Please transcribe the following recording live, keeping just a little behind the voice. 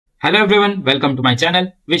Hello everyone, welcome to my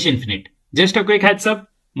channel Wish Infinite. Just a quick heads up,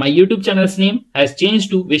 my YouTube channel's name has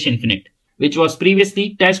changed to Wish Infinite, which was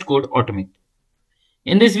previously Test Code Automate.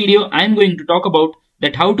 In this video, I am going to talk about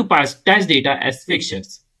that how to pass test data as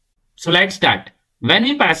fixtures. So let's start. When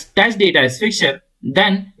we pass test data as fixture,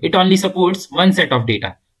 then it only supports one set of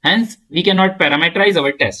data. Hence, we cannot parameterize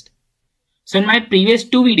our test. So in my previous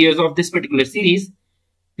two videos of this particular series,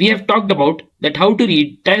 we have talked about that how to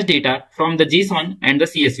read test data from the JSON and the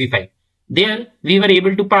CSV file. There, we were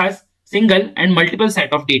able to pass single and multiple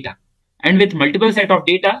set of data. And with multiple set of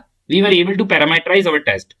data, we were able to parameterize our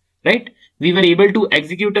test, right? We were able to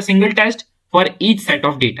execute a single test for each set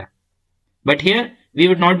of data. But here, we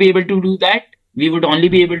would not be able to do that. We would only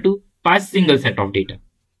be able to pass single set of data.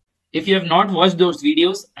 If you have not watched those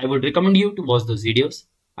videos, I would recommend you to watch those videos.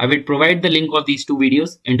 I will provide the link of these two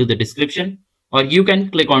videos into the description, or you can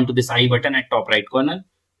click onto this I button at top right corner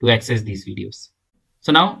to access these videos.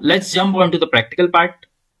 So now let's jump on to the practical part.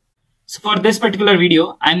 So for this particular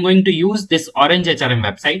video, I'm going to use this Orange HRM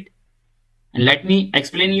website. And let me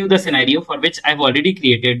explain you the scenario for which I've already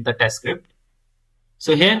created the test script.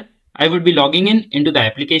 So here I would be logging into the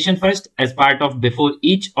application first as part of before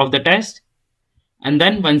each of the test. And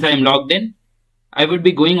then once I am logged in, I would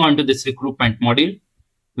be going on to this recruitment module,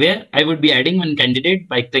 where I would be adding one candidate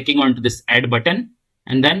by clicking onto this add button,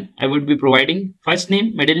 and then I would be providing first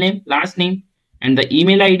name, middle name, last name, and the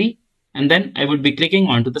email ID, and then I would be clicking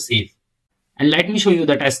onto the save. And let me show you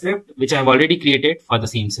the test script which I have already created for the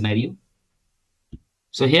same scenario.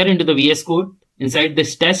 So here into the VS Code, inside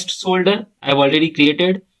this tests folder, I have already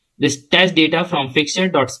created this test data from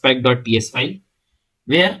fixture.spec.ps file,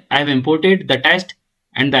 where I have imported the test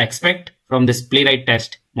and the expect from this Playwright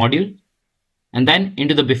test module. And then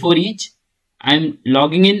into the before each, I'm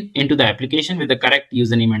logging into the application with the correct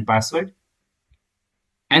username and password.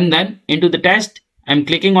 And then into the test, I'm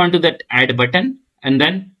clicking onto that add button and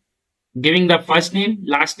then giving the first name,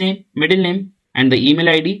 last name, middle name, and the email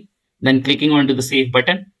ID, then clicking onto the save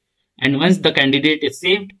button. And once the candidate is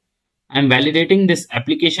saved, I'm validating this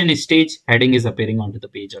application stage heading is appearing onto the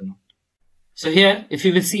page or not. So here, if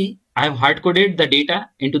you will see, I have hard coded the data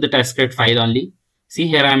into the test script file only. See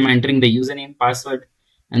here I am entering the username, password,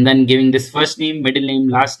 and then giving this first name, middle name,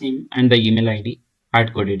 last name, and the email ID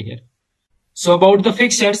hard coded here. So about the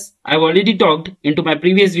fixtures, I've already talked into my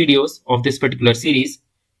previous videos of this particular series,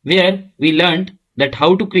 where we learned that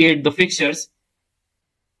how to create the fixtures,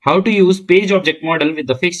 how to use page object model with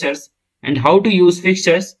the fixtures, and how to use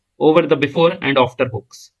fixtures over the before and after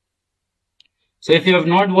hooks. So if you have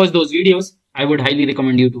not watched those videos, I would highly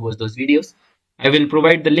recommend you to watch those videos. I will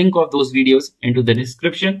provide the link of those videos into the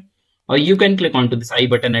description, or you can click onto this I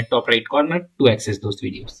button at top right corner to access those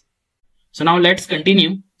videos. So now let's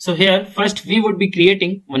continue. So here first we would be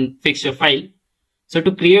creating one fixture file. So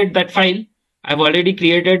to create that file, I've already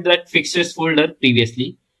created that fixtures folder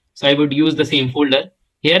previously. So I would use the same folder.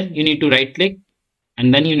 Here you need to right click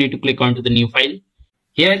and then you need to click onto the new file.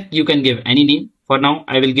 Here you can give any name. For now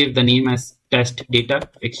I will give the name as test data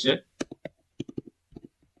fixture.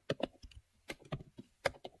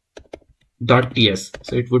 .ts.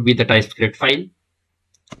 So it would be the TypeScript file.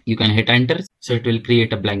 You can hit enter. So it will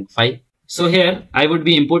create a blank file. So here I would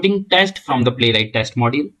be importing test from the Playwright test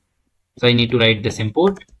module. So I need to write this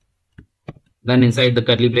import. Then inside the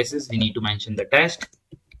curly braces, we need to mention the test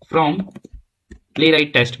from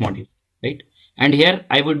Playwright test module, right? And here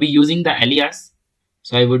I would be using the alias.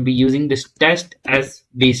 So I would be using this test as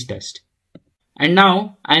base test. And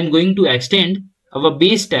now I'm going to extend our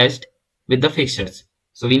base test with the fixtures.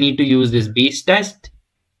 So we need to use this base test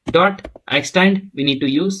dot extend we need to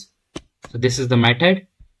use. So this is the method.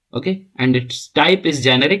 Okay. And its type is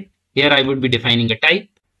generic. Here I would be defining a type,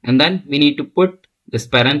 and then we need to put this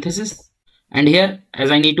parenthesis, and here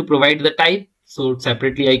as I need to provide the type, so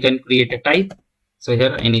separately I can create a type. So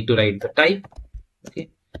here I need to write the type.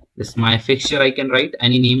 Okay. This is my fixture. I can write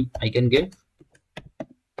any name I can give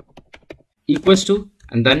equals to,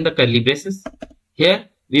 and then the curly braces. Here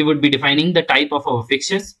we would be defining the type of our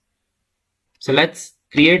fixtures. So let's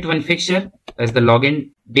create one fixture as the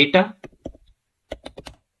login data,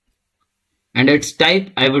 and its type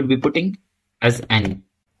I would be putting as any,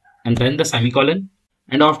 and then the semicolon.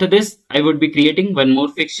 And after this I would be creating one more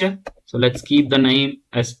fixture. So let's keep the name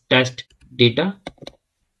as test data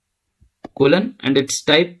colon, and its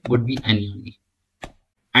type would be any only.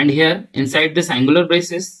 And here inside this angular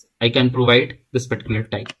braces I can provide this particular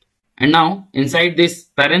type. And now inside this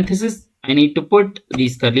parenthesis, I need to put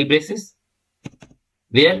these curly braces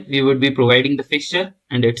where we would be providing the fixture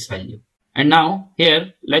and its value. And now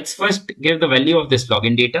here, let's first give the value of this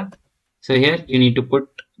login data. So here you need to put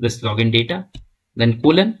this login data, then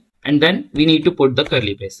colon, and then we need to put the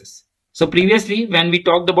curly braces. So previously when we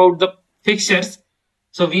talked about the fixtures,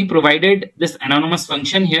 so we provided this anonymous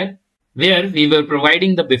function here where we were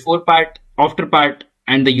providing the before part, after part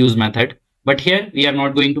and the use method. But here we are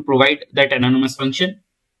not going to provide that anonymous function.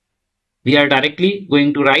 We are directly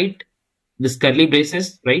going to write this curly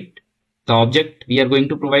braces, right? The object we are going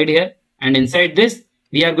to provide here, and inside this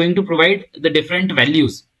we are going to provide the different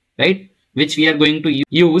values, right, which we are going to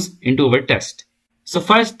use into our test. So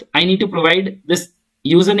first I need to provide this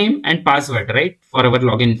username and password, right, for our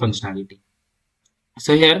login functionality.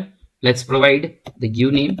 So here let's provide the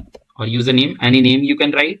uname or username, any name you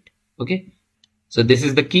can write. Okay, so this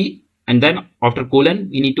is the key, and then after colon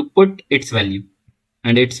we need to put its value,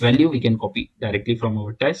 and its value we can copy directly from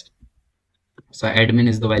our test. So admin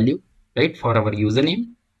is the value, right, for our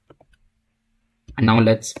username. And now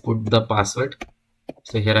let's put the password.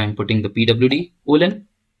 So here I am putting the pwd colon,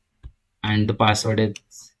 and the password is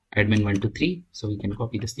admin123, so we can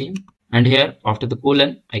copy the same. And here after the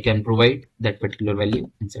colon I can provide that particular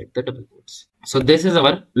value inside the double quotes. So this is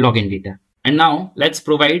our login data. And now let's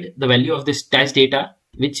provide the value of this test data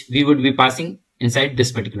which we would be passing inside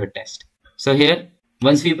this particular test. So here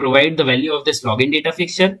once we provide the value of this login data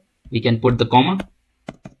fixture, we can put the comma,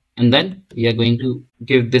 and then we are going to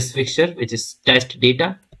give this fixture which is test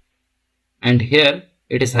data, and here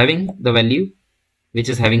it is having the value which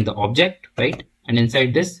is having the object, right? And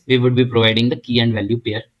inside this we would be providing the key and value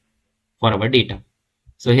pair for our data.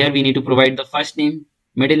 So here we need to provide the first name,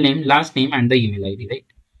 middle name, last name and the email ID, right?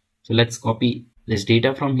 So let's copy this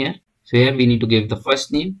data from here. So here we need to give the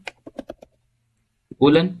first name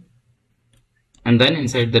colon, and then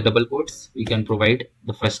inside the double quotes we can provide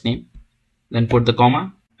the first name, then put the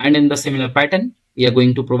comma, and in the similar pattern we are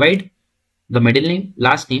going to provide the middle name,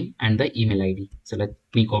 last name and the email ID. So let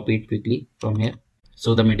me copy it quickly from here.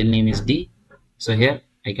 So the middle name is D, so here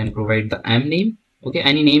I can provide the M name. Okay,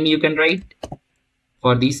 any name you can write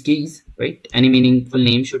for these keys, right? Any meaningful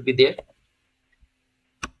name should be there.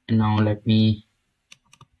 And now let me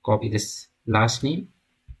copy this last name,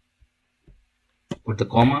 put the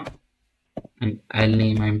comma, and L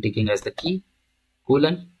name I am taking as the key,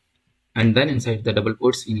 colon, and then inside the double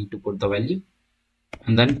quotes we need to put the value,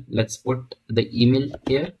 and then let's put the email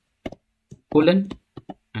here, colon,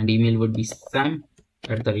 and email would be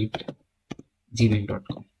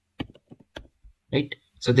sam@gmail.com, right?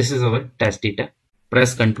 So this is our test data.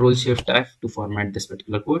 Press Ctrl+Shift+F to format this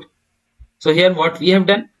particular code. So here what we have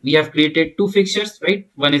done, we have created two fixtures, right?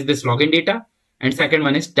 One is this login data and second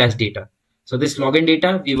one is test data. So this login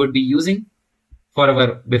data we would be using for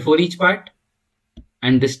our before each part,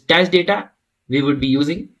 and this test data we would be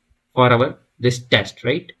using for our this test,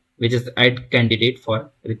 right, which is add candidate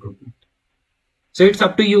for recruitment. So it's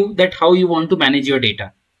up to you that how you want to manage your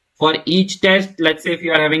data. For each test, let's say if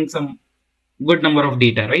you are having some good number of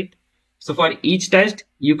data, right? So for each test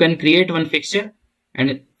you can create one fixture,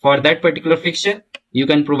 and for that particular fixture you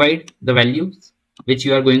can provide the values which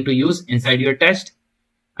you are going to use inside your test.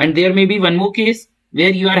 And there may be one more case where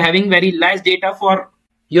you are having very less data for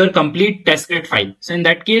your complete TypeScript file. So in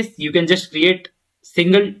that case you can just create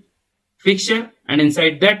single fixture, and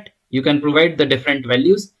inside that you can provide the different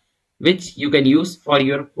values which you can use for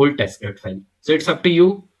your whole TypeScript file. So it's up to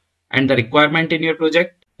you and the requirement in your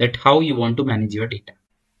project that how you want to manage your data.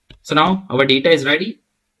 So now our data is ready.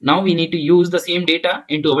 Now we need to use the same data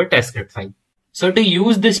into our TypeScript file. So to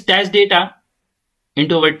use this test data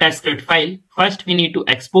into our TypeScript file, first we need to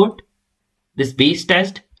export this base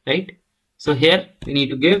test, right? So here we need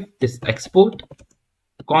to give this export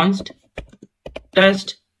const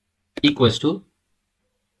test equals to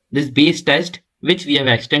this base test which we have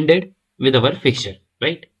extended with our fixture,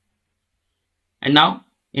 right? And now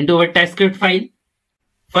into our TypeScript file,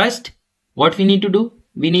 first what we need to do,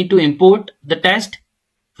 we need to import the test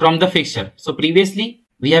from the fixture. So previously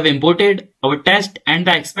we have imported our test and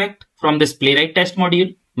the expect from this Playwright test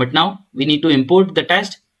module, but now we need to import the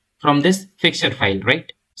test from this fixture file,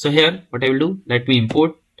 right? So here what I will do, let me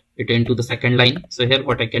import it into the second line. So here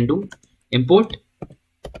what I can do, import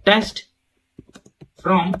test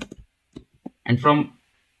from, and from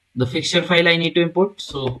the fixture file I need to import,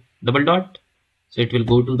 so double dot, so it will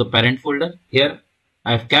go to the parent folder. Here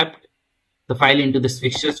I have kept the file into this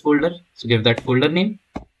fixtures folder, so give that folder name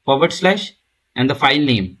 / and the file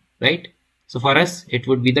name, right? So for us it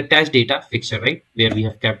would be the test data fixture, right, where we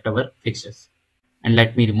have kept our fixtures. And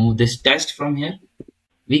let me remove this test from here.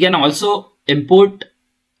 We can also import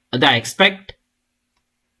the expect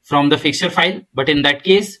from the fixture file, but in that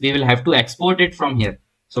case we will have to export it from here.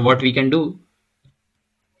 So what we can do,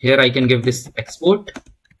 here I can give this export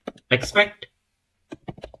expect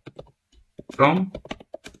from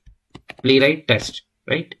playwright test,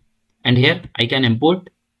 right? And here I can import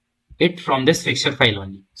it from this fixture file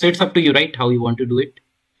only. So it's up to you, right? How you want to do it.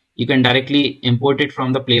 You can directly import it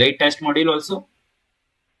from the playwright test module also.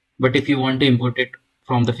 But if you want to import it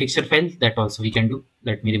from the fixture file, that also we can do.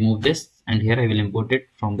 Let me remove this, and here I will import it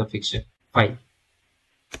from the fixture file.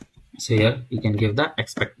 So here we can give the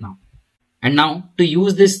expect now. And now to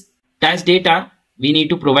use this test data, we need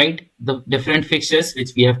to provide the different fixtures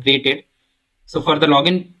which we have created. So for the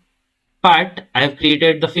login part, I have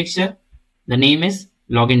created the fixture. The name is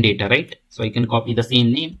login data, right? So I can copy the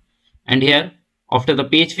same name, and here after the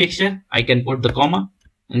page fixture, I can put the comma,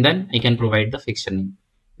 and then I can provide the fixture name,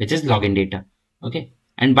 which is login data. Okay.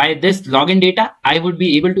 And by this login data, I would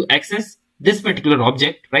be able to access this particular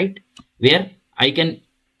object, right? Where I can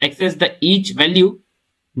access the each value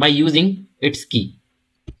by using its key.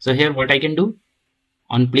 So here what I can do,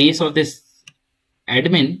 on place of this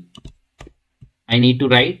admin, I need to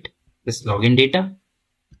write this login data.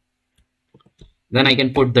 Then I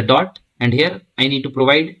can put the dot, and here I need to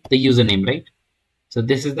provide the username, right? So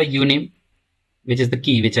this is the uname, which is the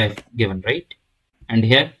key which I've given, right? And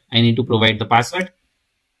here I need to provide the password.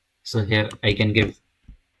 So here I can give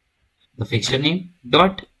the fixture name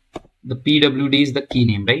dot, the pwd is the key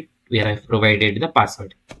name, right? Where I've provided the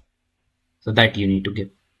password. So that you need to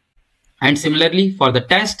give. And similarly for the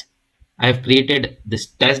test, I have created this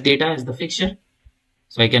test data as the fixture.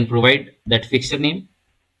 So I can provide that fixture name.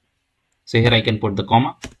 So here I can put the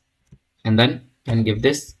comma, and then can give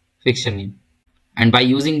this fixture name. And by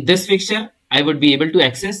using this fixture, I would be able to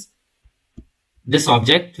access this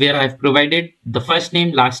object where I have provided the first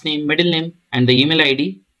name, last name, middle name, and the email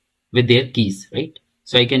ID with their keys, right?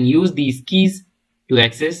 So I can use these keys to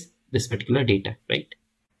access this particular data, right?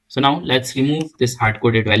 So now let's remove this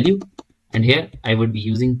hard-coded value, and here I would be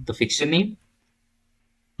using the fixture name,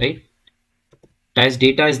 right? Test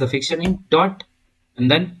data is the fixture name dot, and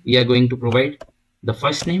then we are going to provide the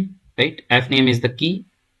first name, right? F name is the key.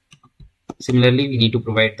 Similarly, we need to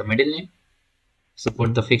provide the middle name. So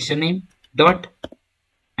put the fixture name dot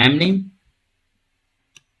m name.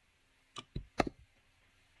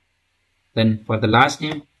 Then for the last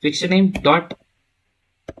name, fixture name dot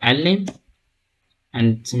l name.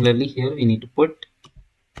 And similarly here we need to put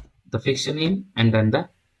the fixture name and then the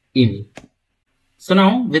email. So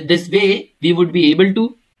now with this way, we would be able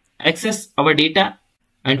to access our data,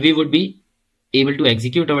 and we would be able to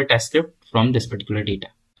execute our test script from this particular data,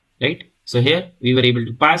 right? So here we were able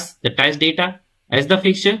to pass the test data as the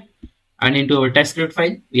fixture, and into our test script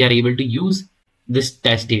file, we are able to use this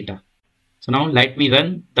test data. So now let me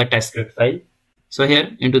run the test script file. So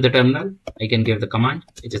here into the terminal, I can give the command,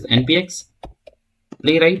 which is npx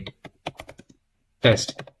playwright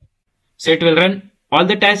test. So it will run all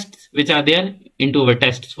the tests which are there into our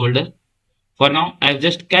tests folder. For now, I've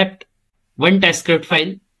just kept one test script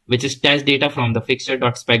file, which is test data from the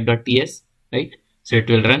fixture.spec.ts, right? So it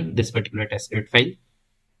will run this particular test script file,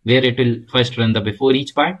 where it will first run the before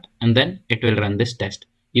each part, and then it will run this test.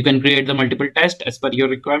 You can create the multiple tests as per your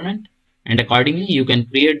requirement, and accordingly you can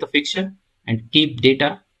create the fixture and keep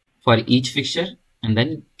data for each fixture, and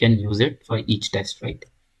then can use it for each test, right?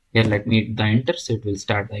 Here let me hit the enter, so it will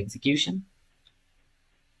start the execution.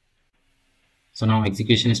 So now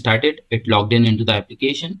execution started. It logged in into the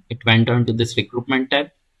application. It went on to this recruitment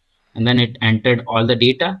tab, and then it entered all the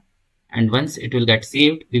data. And once it will get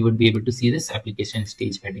saved, we would be able to see this application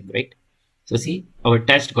stage heading, right? So see, our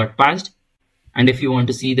test got passed. And if you want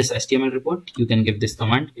to see this HTML report, you can give this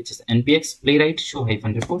command, which is npx playwright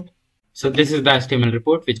show-report. So this is the HTML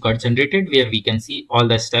report which got generated, where we can see all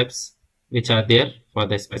the steps which are there for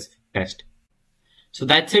the specific test. So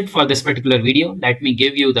that's it for this particular video. Let me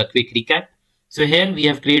give you the quick recap. So here we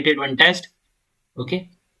have created one test, okay?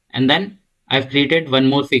 And then I've created one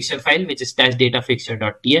more fixture file, which is test data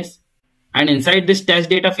fixture.ts. And inside this test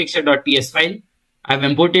data fixture.ts file, I've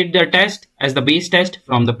imported the test as the base test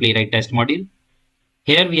from the Playwright test module.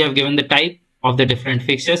 Here we have given the type of the different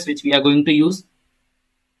fixtures which we are going to use.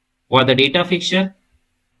 For the data fixture,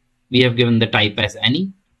 we have given the type as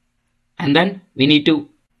any. And then we need to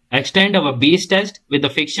extend our base test with the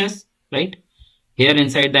fixtures, right? Here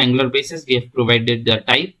inside the Angular basis, we have provided the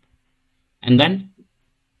type. And then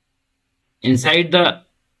inside the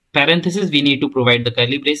parenthesis, we need to provide the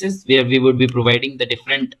curly braces, where we would be providing the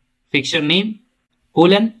different fixture name,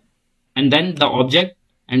 colon, and then the object.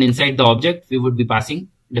 And inside the object, we would be passing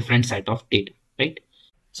different set of data, right?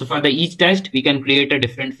 So for the each test, we can create a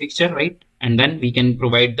different fixture, right? And then we can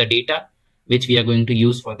provide the data which we are going to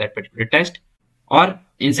use for that particular test. Or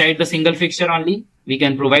inside the single fixture only, we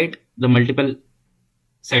can provide the multiple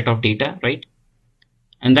set of data, right?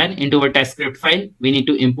 And then into our TypeScript file, we need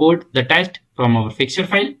to import the test from our Fixture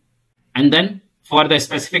file. And then for the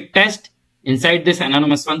specific test inside this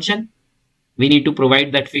anonymous function, we need to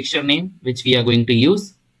provide that fixture name which we are going to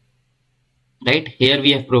use. Right here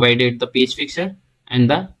we have provided the page fixture and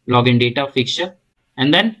the login data fixture.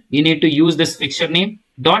 And then you need to use this fixture name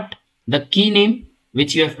dot the key name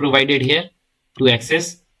which you have provided here to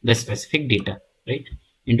access the specific data. Right.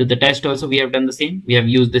 Into the test also we have done the same. We have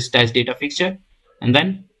used this test data fixture, and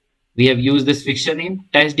then we have used this fixture name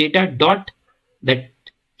test data dot that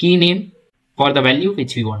key name for the value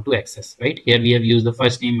which we want to access. Right here we have used the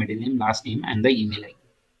first name, middle name, last name, and the email ID.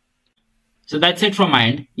 So that's it from my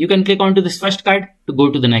end. You can click onto this first card to go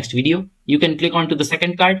to the next video. You can click onto the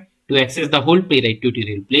second card to access the whole Playwright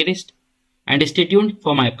tutorial playlist. And stay tuned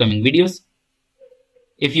for my upcoming videos.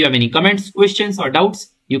 If you have any comments, questions, or doubts,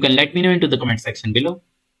 you can let me know into the comment section below.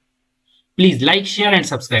 Please like, share, and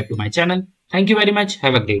subscribe to my channel. Thank you very much.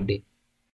 Have a great day.